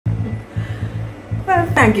Well,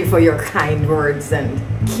 thank you for your kind words and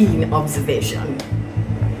keen observation.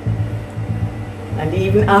 And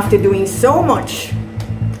even after doing so much,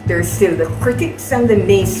 there's still the critics and the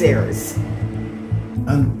naysayers.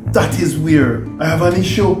 And that is where I have an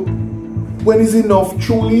issue. When is enough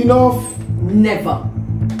truly enough? Never.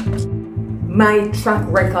 My track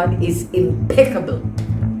record is impeccable.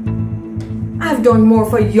 I've done more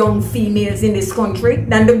for young females in this country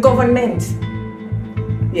than the government.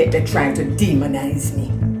 Yet they're trying to demonize me.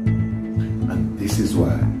 And this is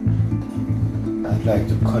why I'd like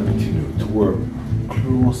to continue to work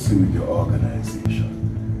closely with your organization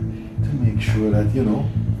to make sure that, you know,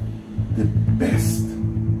 the best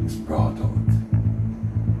is brought out.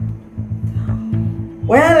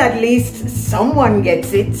 Well, at least someone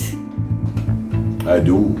gets it. I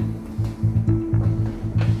do.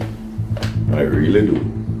 I really do.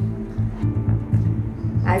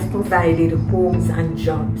 I've provided homes and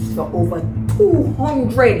jobs for over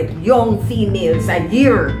 200 young females a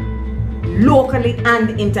year, locally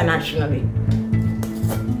and internationally.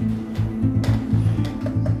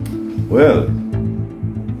 Well,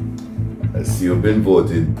 I see you've been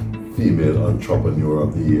voted Female Entrepreneur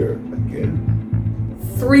of the Year again.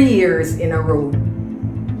 3 years in a row.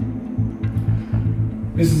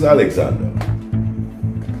 Mrs. Alexander,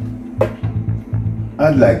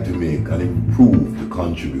 I'd like to make an improved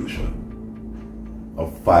contribution of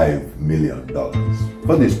 $5 million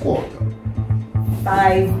for this quarter.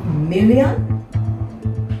 5 million?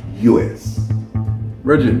 US.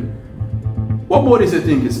 Reggie, what more does you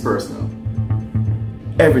think is personal?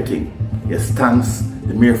 Everything. Your stance,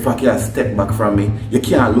 the mere fact you have stepped back from me, you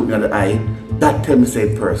can't look me in the eye, that tell me say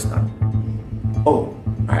it's personal. Oh,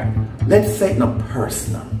 alright. Let's say it's not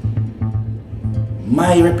personal.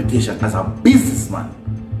 My reputation as a businessman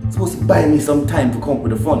is supposed to buy me some time to come up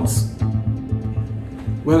with the funds.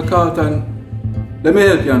 Well, Carlton, let me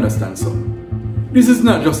help you understand something. This is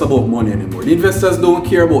not just about money anymore. The investors don't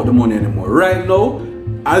care about the money anymore. Right now,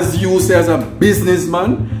 as you say as a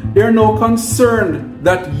businessman, they're now concerned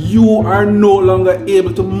that you are no longer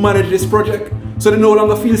able to manage this project, so they no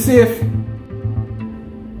longer feel safe.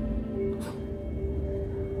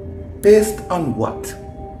 Based on what?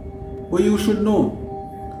 Well, you should know.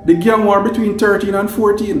 The gang war between 13 and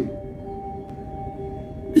 14.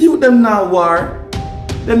 You them now war.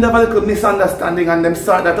 Them have a little misunderstanding and them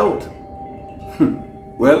sort that out.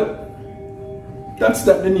 Well, that's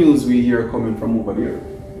the news we hear coming from over here.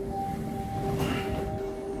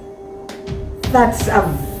 That's a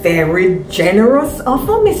very generous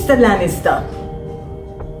offer, Mr. Lannister.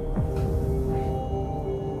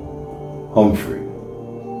 Humphrey.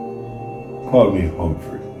 Call me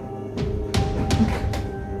Humphrey.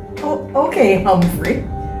 Oh, okay, Humphrey.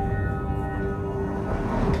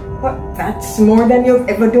 But that's more than you've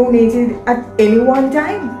ever donated at any one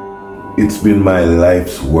time. It's been my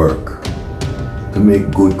life's work to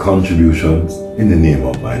make good contributions in the name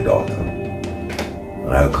of my daughter.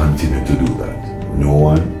 And I'll continue to do that. No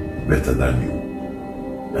one better than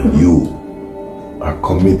you. And you are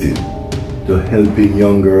committed to helping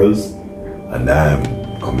young girls, and I'm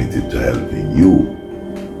committed to helping you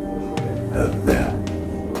help them.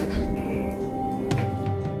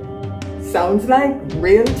 Sounds like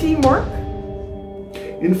real teamwork.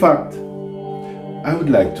 In fact, I would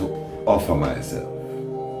like to offer myself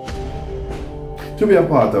to be a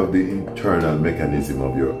part of the internal mechanism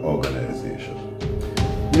of your organization.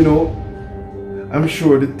 You know, I'm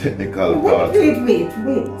sure the technical part... Wait.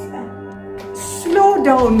 Slow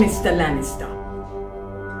down, Mr. Lannister.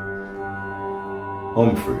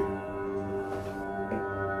 Humphrey.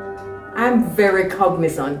 I'm very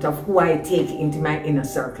cognizant of who I take into my inner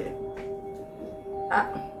circle.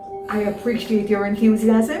 I appreciate your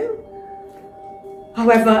enthusiasm.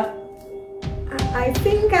 However, I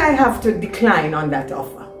think I have to decline on that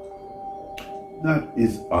offer. That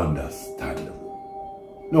is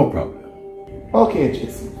understandable. No problem. Okay,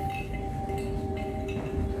 Jason.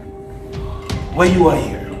 Why you are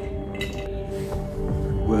here?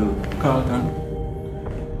 Well, Carlton,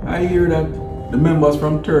 I hear that the members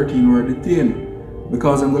from 13 were detained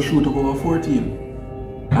because I'm going to shoot up over 14.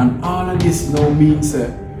 And all of this now means that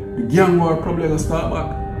the gang war probably going to start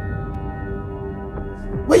back.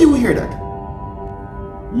 Why you hear that?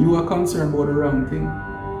 You are concerned about the wrong thing.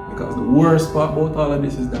 Because the worst part about all of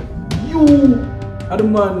this is that you are the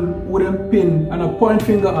man with a pin and a point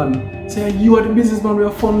finger on. Say you are the businessman who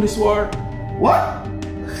have fund this war. What?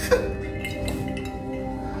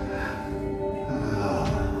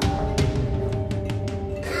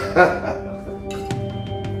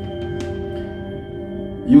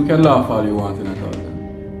 You can laugh all you want in a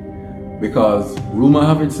Carlton. Because rumor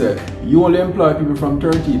have it said, you only employ people from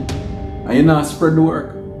 13 and you not spread the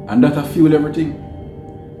work. And that fuel everything.